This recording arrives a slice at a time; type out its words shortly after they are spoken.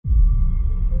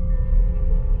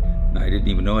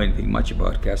didn't even know anything much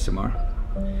about Casa Mar.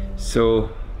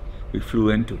 So we flew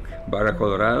into Barra,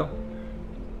 Colorado,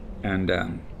 and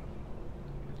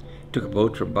took a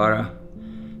boat from Barra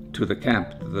to the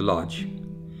camp, to the lodge.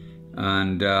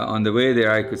 And on the way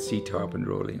there, I could see tarpon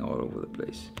rolling all over the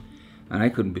place. And I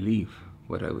couldn't believe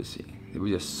what I was seeing. There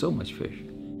was just so much fish.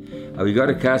 We got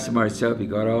to Casa Mar itself, we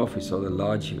got off, we saw the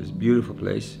lodge. It was a beautiful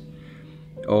place.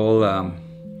 All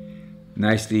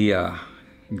nicely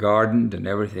gardened and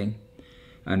everything.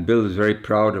 And Bill was very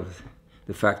proud of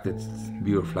the fact that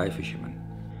we were fly fishermen.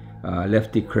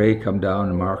 Lefty Craig come down,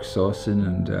 and Mark Sawson,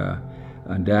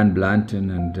 and Dan Blanton,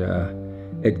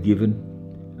 and Ed Given,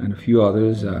 and a few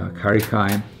others, Harry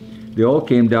Kine. They all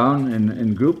came down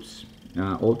in groups,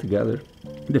 all together.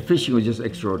 The fishing was just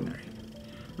extraordinary.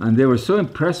 And they were so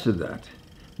impressed with that,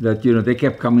 you know, they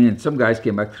kept coming in. Some guys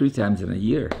came back 3 times in a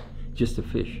year just to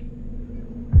fish.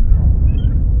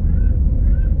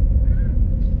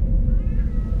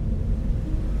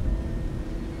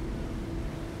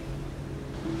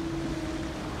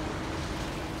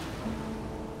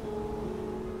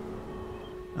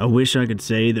 I wish I could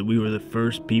say that we were the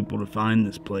first people to find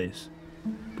this place,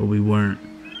 but we weren't.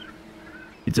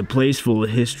 It's a place full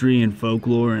of history and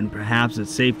folklore, and perhaps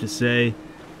it's safe to say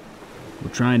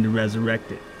we're trying to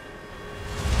resurrect it.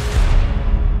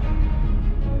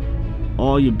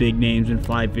 All your big names in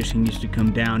fly fishing used to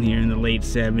come down here in the late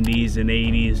 70s and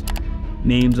 80s.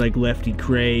 Names like Lefty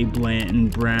Cray, Blanton,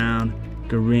 Brown,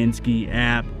 Gorinsky,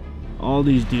 App. All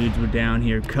these dudes were down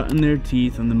here cutting their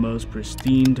teeth on the most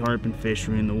pristine tarpon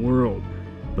fishery in the world.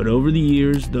 But over the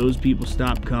years, those people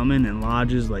stopped coming, and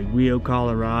lodges like Rio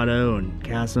Colorado and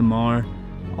Casa Mar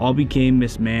all became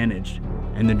mismanaged,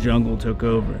 and the jungle took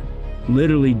over.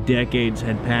 Literally decades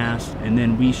had passed, and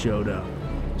then we showed up.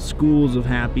 Schools of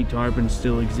happy tarpon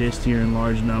still exist here in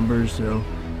large numbers, so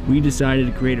we decided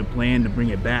to create a plan to bring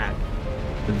it back.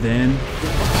 But then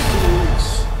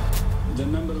the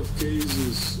number of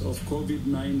cases of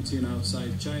COVID-19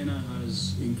 outside China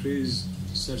has increased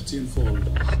 13-fold.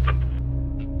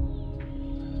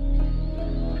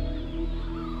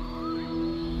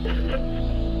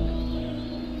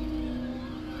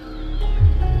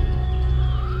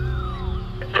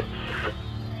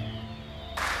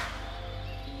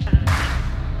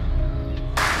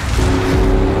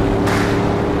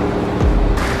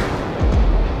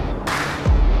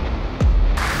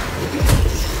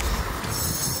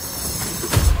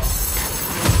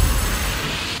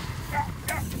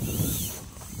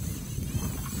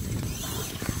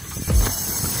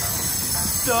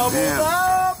 Double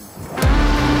up!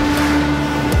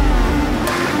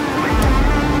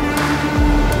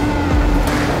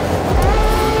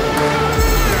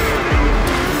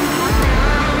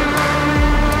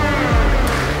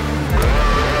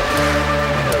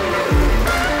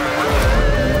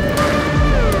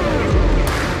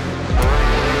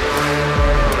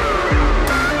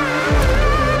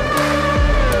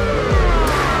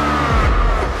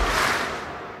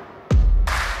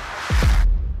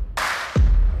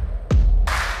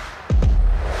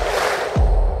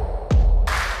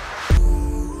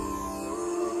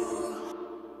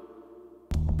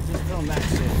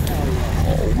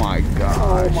 Oh my gosh.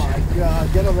 Oh my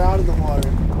God, get them out of the water.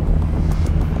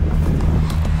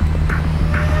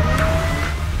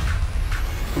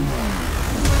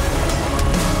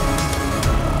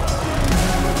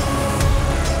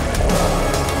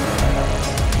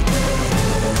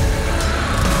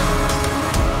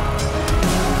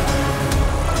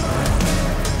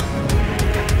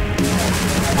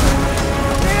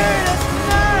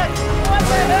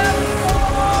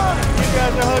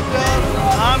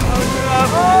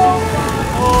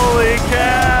 holy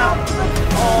cow!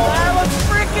 Oh, that was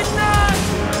freaking nuts!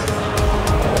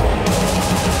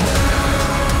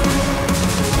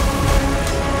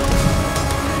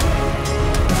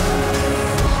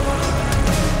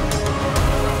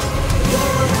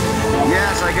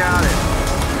 Yes, I got it.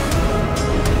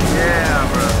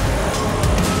 Yeah, bro.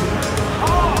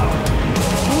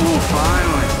 Ooh,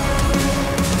 finally.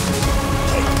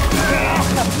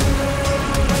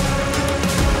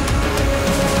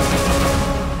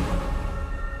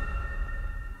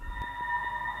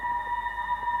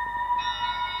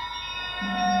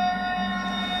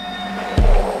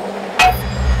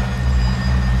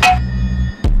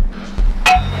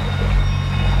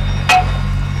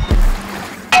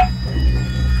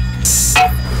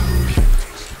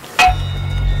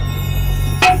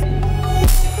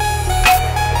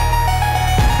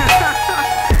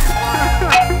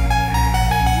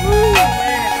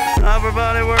 Upper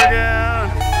body workout.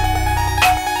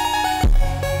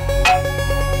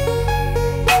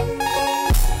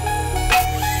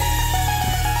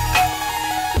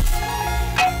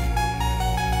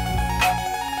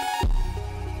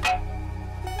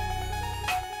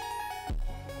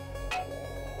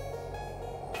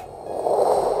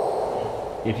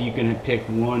 you can pick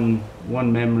one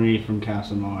memory from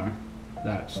Casa Mar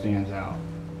that stands out,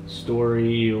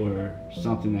 story or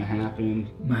something that happened.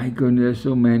 My goodness, there's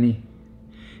so many.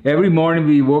 Every morning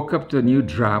we woke up to a new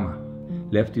drama.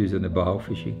 Lefty was on the bow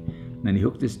fishing, and he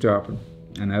hooked his tarpon,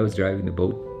 and I was driving the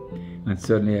boat, and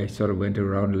suddenly I sort of went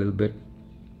around a little bit,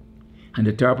 and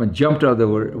the tarpon jumped out of the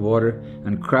water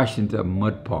and crashed into a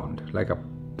mud pond, like a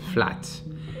flats.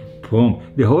 Boom!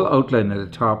 The whole outline of the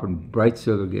tarpon, bright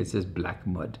silver against this black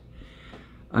mud.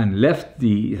 And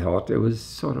Lefty thought it was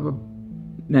sort of a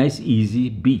nice, easy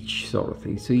beach sort of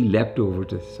thing. So he leapt over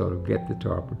to sort of get the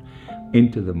tarpon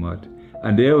into the mud.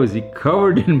 And there was he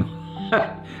covered in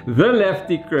mud, the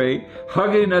Lefty Cray,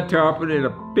 hugging a tarpon in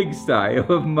a pigsty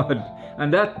of mud.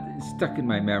 And that stuck in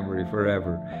my memory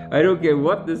forever. I don't care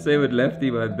what they say with Lefty,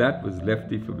 but that was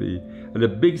Lefty for me. And a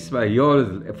big smile, he always,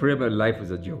 for him, life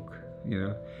was a joke, you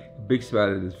know. A big smile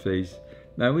on his face.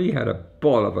 Now we had a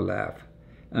ball of a laugh.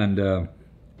 And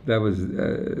that was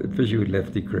fishing with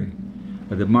Lefty Cray.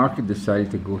 But the market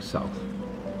decided to go south.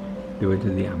 They went to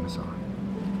the Amazon.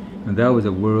 And that was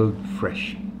a world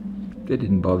fresh. They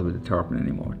didn't bother with the tarpon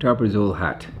anymore. Tarpon's old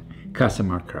hat. Casa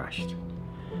Mar crashed.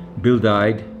 Bill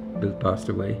died. Bill passed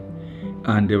away.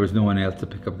 And there was no one else to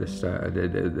pick up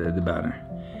the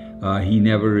banner. He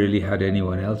never really had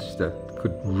anyone else that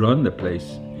could run the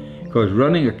place. Because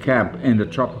running a camp in the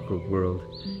tropical world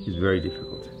is very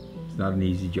difficult. It's not an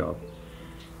easy job.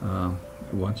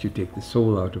 Once you take the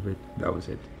soul out of it, that was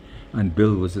it. And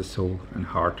Bill was the soul and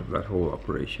heart of that whole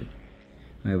operation.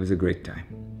 And it was a great time.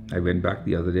 I went back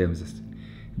the other day and it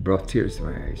brought tears to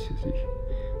my eyes to see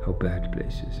how bad the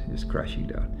place is. It's crashing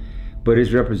down. But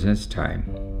it represents time.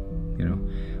 You know,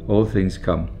 all things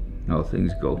come, all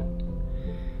things go.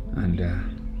 And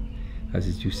as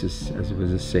it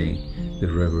was a saying, the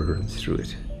river runs through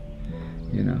it.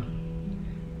 You know,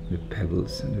 the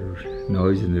pebbles and the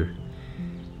noise in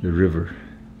the river.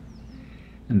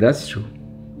 And that's true.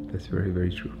 That's very,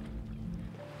 very true.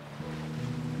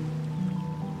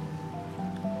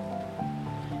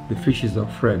 The fish is our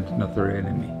friend, not their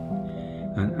enemy.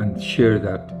 And share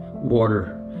that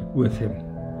water with him.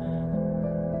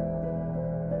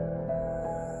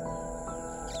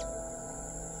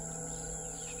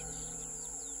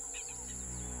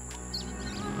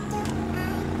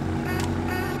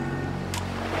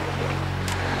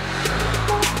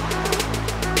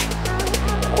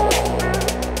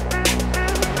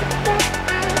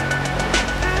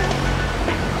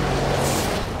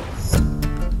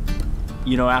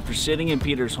 You know, after sitting in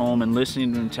Peter's home and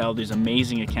listening to him tell these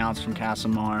amazing accounts from Casa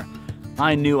Mar,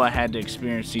 I knew I had to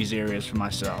experience these areas for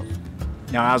myself.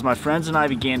 Now, as my friends and I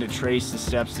began to trace the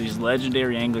steps these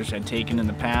legendary anglers had taken in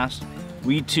the past,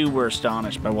 we too were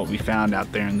astonished by what we found out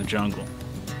there in the jungle.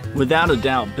 Without a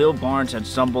doubt, Bill Barnes had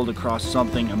stumbled across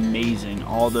something amazing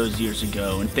all those years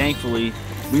ago, and thankfully,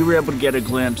 we were able to get a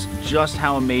glimpse just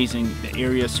how amazing the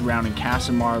area surrounding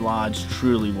Casa Mar Lodge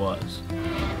truly was.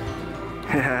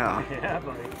 Yeah. Yeah,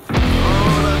 buddy.